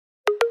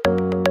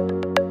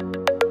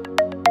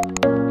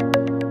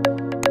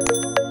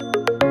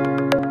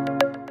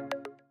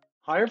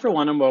Hi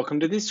everyone and welcome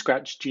to this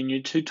Scratch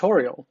Junior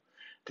tutorial.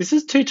 This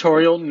is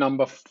tutorial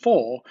number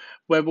 4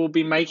 where we'll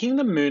be making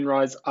the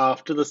moonrise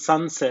after the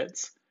sun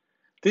sets.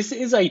 This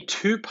is a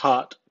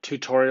two-part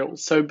tutorial,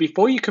 so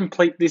before you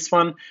complete this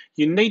one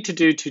you need to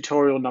do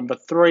tutorial number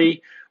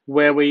 3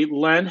 where we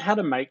learn how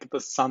to make the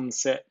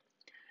sunset.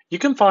 You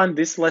can find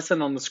this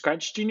lesson on the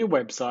Scratch Junior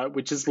website,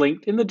 which is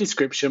linked in the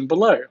description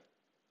below.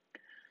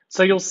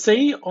 So you'll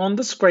see on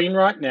the screen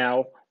right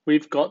now,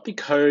 we've got the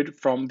code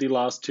from the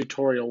last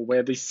tutorial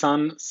where the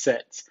sun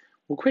sets.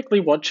 We'll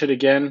quickly watch it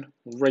again,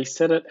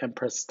 reset it and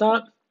press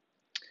start,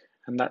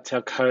 and that's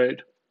our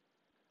code.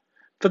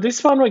 For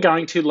this one, we're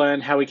going to learn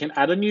how we can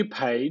add a new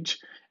page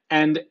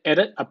and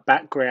edit a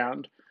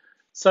background.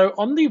 So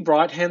on the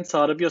right-hand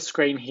side of your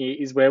screen here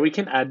is where we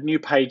can add new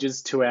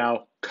pages to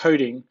our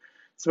coding.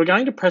 So we're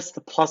going to press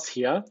the plus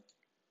here,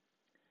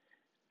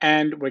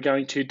 and we're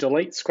going to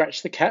delete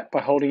Scratch the Cat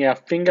by holding our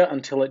finger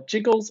until it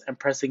jiggles and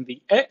pressing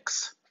the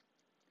X.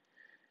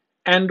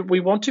 And we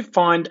want to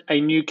find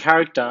a new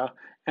character,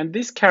 and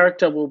this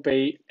character will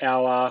be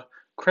our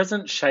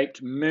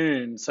crescent-shaped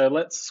moon. So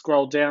let's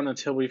scroll down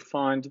until we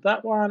find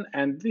that one,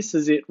 and this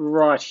is it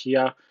right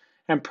here,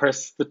 and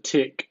press the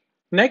tick.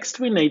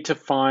 Next, we need to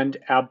find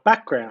our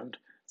background.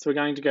 So we're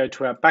going to go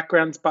to our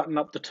backgrounds button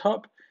up the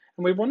top,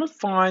 and we want to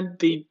find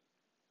the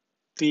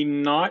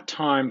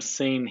nighttime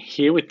scene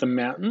here with the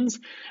mountains,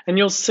 and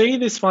you'll see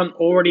this one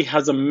already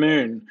has a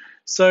moon.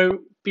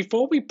 So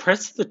before we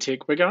press the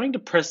tick, we're going to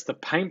press the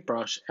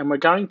paintbrush and we're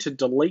going to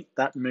delete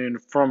that moon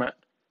from it.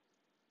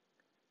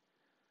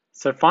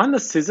 So find the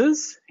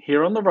scissors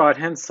here on the right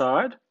hand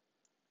side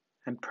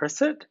and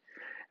press it,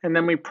 and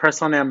then we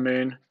press on our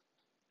moon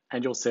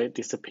and you'll see it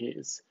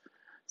disappears.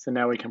 So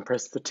now we can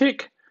press the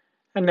tick,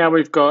 and now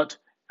we've got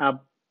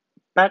our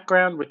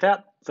background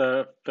without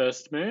the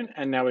first moon,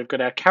 and now we've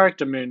got our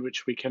character moon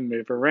which we can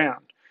move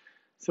around.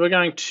 So we're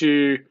going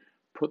to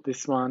put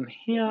this one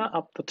here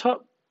up the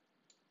top,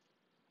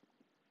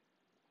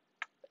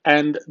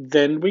 and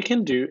then we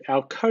can do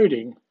our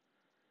coding.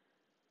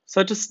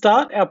 So to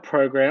start our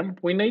program,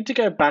 we need to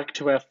go back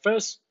to our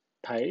first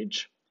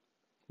page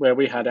where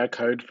we had our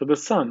code for the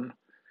sun,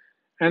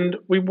 and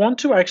we want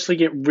to actually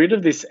get rid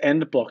of this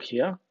end block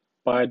here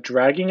by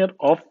dragging it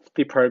off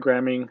the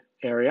programming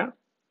area.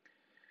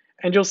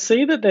 And you'll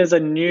see that there's a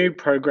new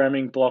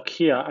programming block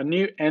here, a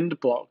new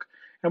end block.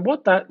 And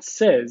what that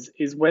says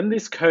is when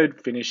this code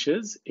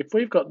finishes, if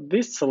we've got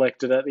this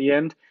selected at the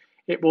end,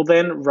 it will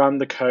then run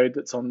the code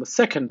that's on the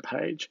second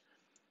page.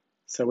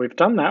 So we've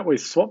done that, we've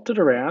swapped it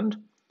around,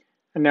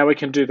 and now we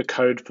can do the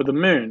code for the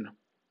moon.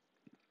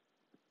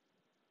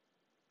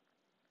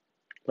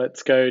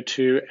 Let's go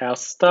to our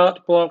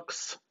start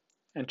blocks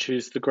and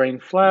choose the green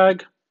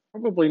flag.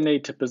 Probably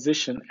need to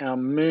position our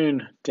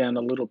moon down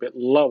a little bit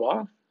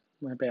lower,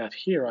 about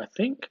here I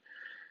think,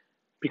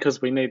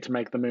 because we need to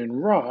make the moon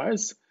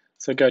rise.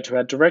 So go to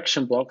our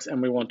direction blocks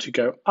and we want to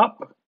go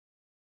up.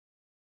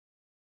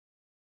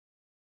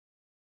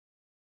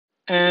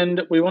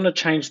 And we want to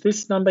change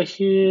this number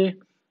here,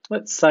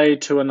 let's say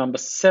to a number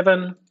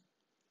 7,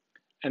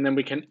 and then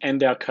we can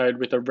end our code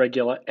with a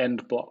regular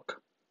end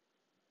block.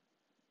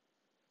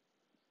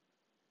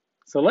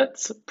 So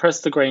let's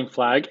press the green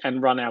flag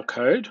and run our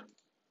code.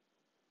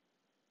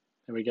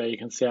 There we go, you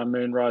can see our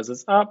moon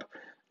rises up.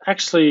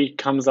 Actually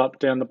comes up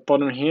down the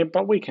bottom here,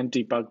 but we can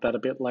debug that a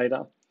bit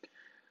later.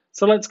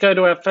 So let's go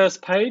to our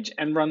first page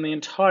and run the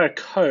entire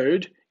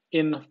code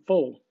in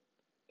full.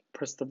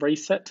 Press the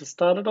reset to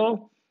start it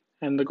all,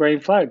 and the green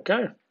flag,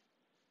 go.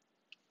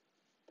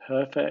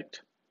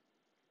 Perfect.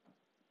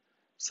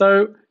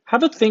 So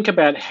have a think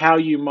about how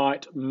you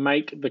might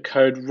make the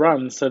code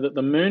run so that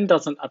the moon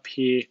doesn't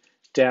appear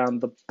down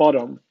the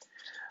bottom.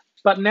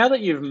 But now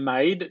that you've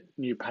made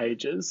new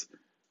pages,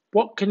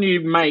 what can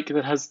you make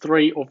that has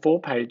 3 or 4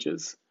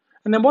 pages?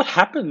 And then what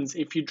happens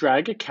if you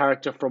drag a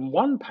character from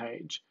one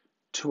page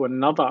to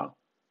another?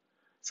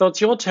 So it's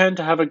your turn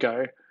to have a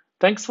go.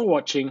 Thanks for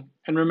watching,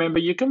 and remember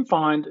you can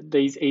find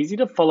these easy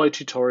to follow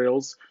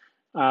tutorials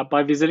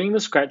by visiting the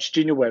Scratch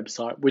Junior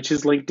website, which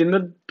is linked in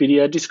the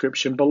video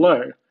description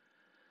below.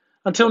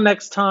 Until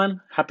next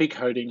time, happy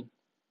coding.